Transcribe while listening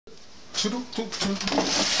What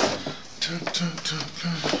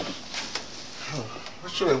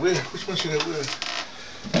should I wear? Which one should I wear?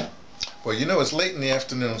 Well, you know it's late in the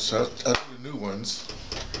afternoon, so I'll do the new ones.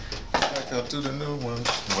 I'll do the new ones.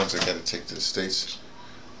 The ones I got to take to the States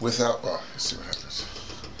without. Oh, let's see what happens.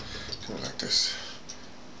 Do it like this.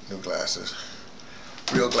 New glasses.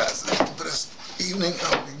 Real glasses. But it's evening.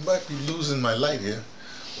 I might be losing my light here.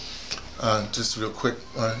 Just real quick.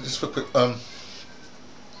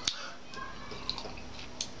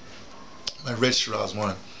 My red Shiraz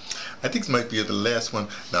wine. I think this might be the last one.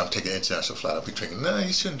 Now I'm taking an international flight. I'll be drinking. No,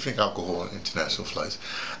 you shouldn't drink alcohol on international flights.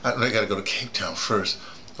 I got to go to Cape Town first.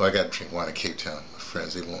 Well, I got to drink wine in Cape Town. My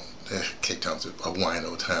friends, they won't. Cape Town's a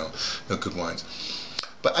wino town. No good wines.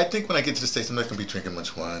 But I think when I get to the States, I'm not going to be drinking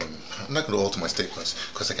much wine. I'm not going to alter my state much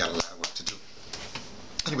because I got a lot of work to do.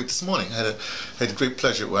 Anyway, this morning I had a great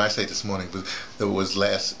pleasure. Well, I say this morning, but it was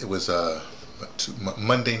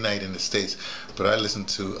Monday night in the States. But I listened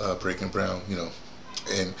to Breaking Brown, you know,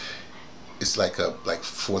 and it's like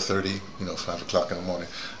 4:30, you know, 5 o'clock in the morning.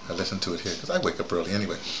 I listen to it here because I wake up early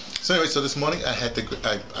anyway. So anyway, so this morning I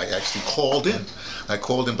actually called in. I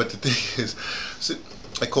called in, but the thing is,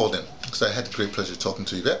 I called in because I had the great pleasure of talking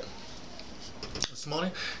to Yvette this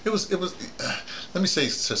morning. It was. Let me say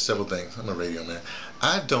several things. I'm a radio man.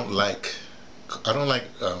 I don't like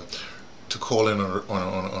to call in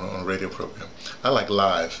on a radio program. I like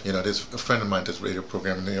live. You know, there's a friend of mine does radio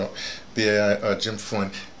program in New York, BAI, Jim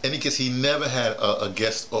Freund, and he never had a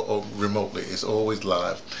guest or remotely. It's always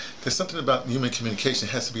live. There's something about human communication.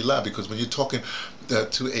 It has to be live because when you're talking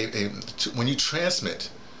when you transmit,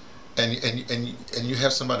 and you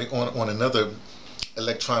have somebody on another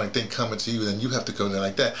electronic thing coming to you, then you have to go there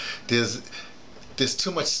like that. There's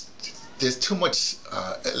too much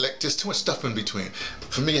stuff in between.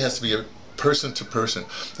 For me, it has to be a person to person.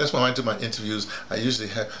 That's why when I do my interviews, I usually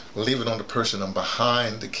leave it on the person. I'm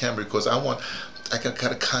behind the camera because I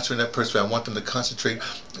gotta concentrate on that person. I want them to concentrate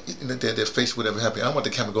their face, whatever happening. I want the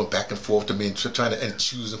camera going back and forth to me and trying to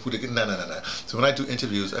choose who to get. No. So when I do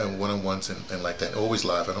interviews, one-on-ones and like that, always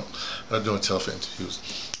live. I don't do telephone interviews.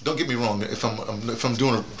 Don't get me wrong. If I'm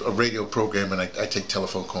doing a radio program and I take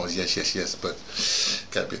telephone calls, yes, but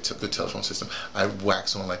gotta be a good telephone system. I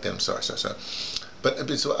wax on like that. I'm sorry. But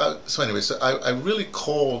so anyway, I really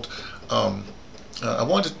called. I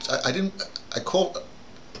called.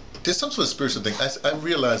 There's some sort of spiritual thing. I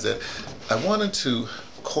realized that I wanted to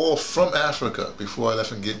call from Africa before I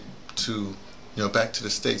left and get to, back to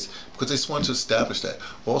the States because I just wanted to establish that.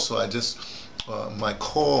 Also, my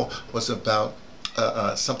call was about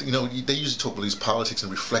something. They usually talk about these politics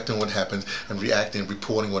and reflecting on what happens and reacting and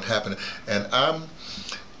reporting what happened. And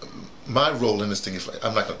my role in this thing is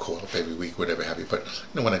I'm not going to call up every week, whatever have you, but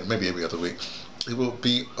maybe every other week. It will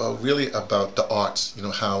be really about the arts,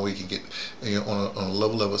 how we can get, on a low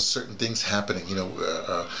level, certain things happening,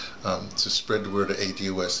 to spread the word of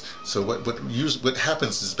ADOS. So what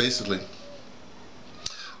happens is basically,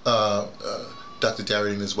 Dr.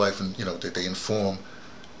 Darry and his wife, and they inform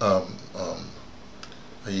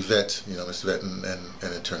Yvette, Miss Yvette and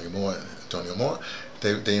Attorney Antonio Moore.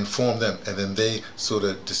 They inform them, and then they sort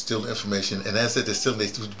of distill information. And as they're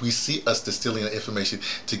distilling, we see us distilling the information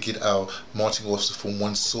to get our marching orders from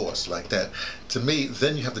one source like that. To me,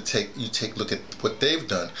 then you have to take a look at what they've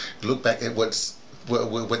done. You look back at what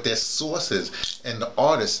their source is, and the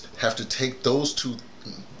artists have to take those two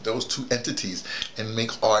entities and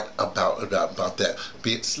make art about that.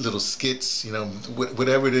 Be it little skits,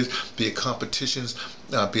 whatever it is. Be it competitions,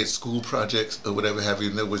 be it school projects or whatever have you.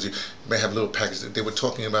 In other words, you may have little packages. They were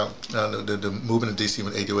talking about the movement in DC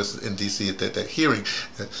when ADOS in DC at that hearing.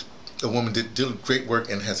 A woman did great work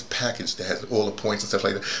and has a package that has all the points and stuff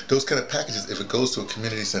like that. Those kind of packages, if it goes to a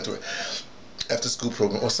community center, after school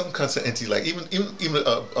program, or some kind of entity like even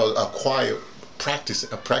a choir. Practice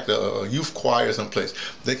a youth choir someplace,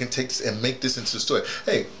 they can take this and make this into a story.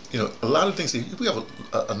 Hey, a lot of things, we have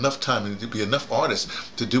enough time and there'll be enough artists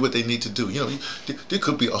to do what they need to do. There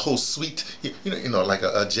could be a whole suite, like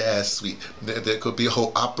a jazz suite. There could be a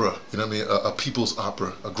whole opera, a people's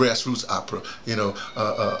opera, a grassroots opera, a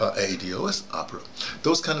ADOS opera.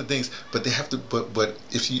 Those kind of things, but they have to, but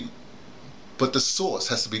the source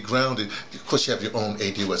has to be grounded. Of course, you have your own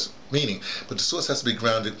ADOS meaning, but the source has to be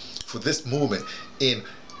grounded for this movement in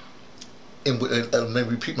what, let me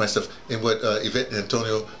repeat myself, in what Yvette and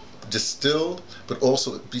Antonio distilled, but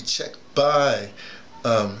also be checked by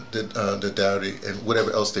the Dowdy and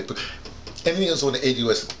whatever else they put. Anything else on the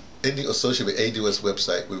ADOS, anything associated with ADOS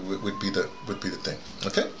website would be the thing.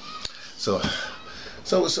 Okay, so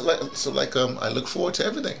I look forward to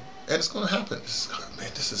everything. And it's going to happen.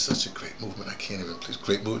 Man, this is such a great movement. I can't even place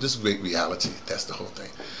great movement. This is great reality. That's the whole thing.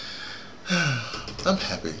 I'm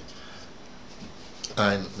happy.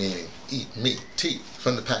 I'm meaning eat meat, tea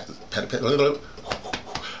from the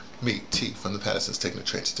meat, tea from the Pattersons, taking the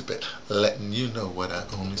train to Tibet, letting you know what I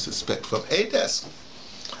only suspect from ADOS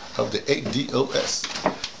of the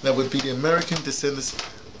ADOS. That would be the American descendants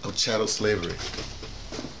of chattel slavery.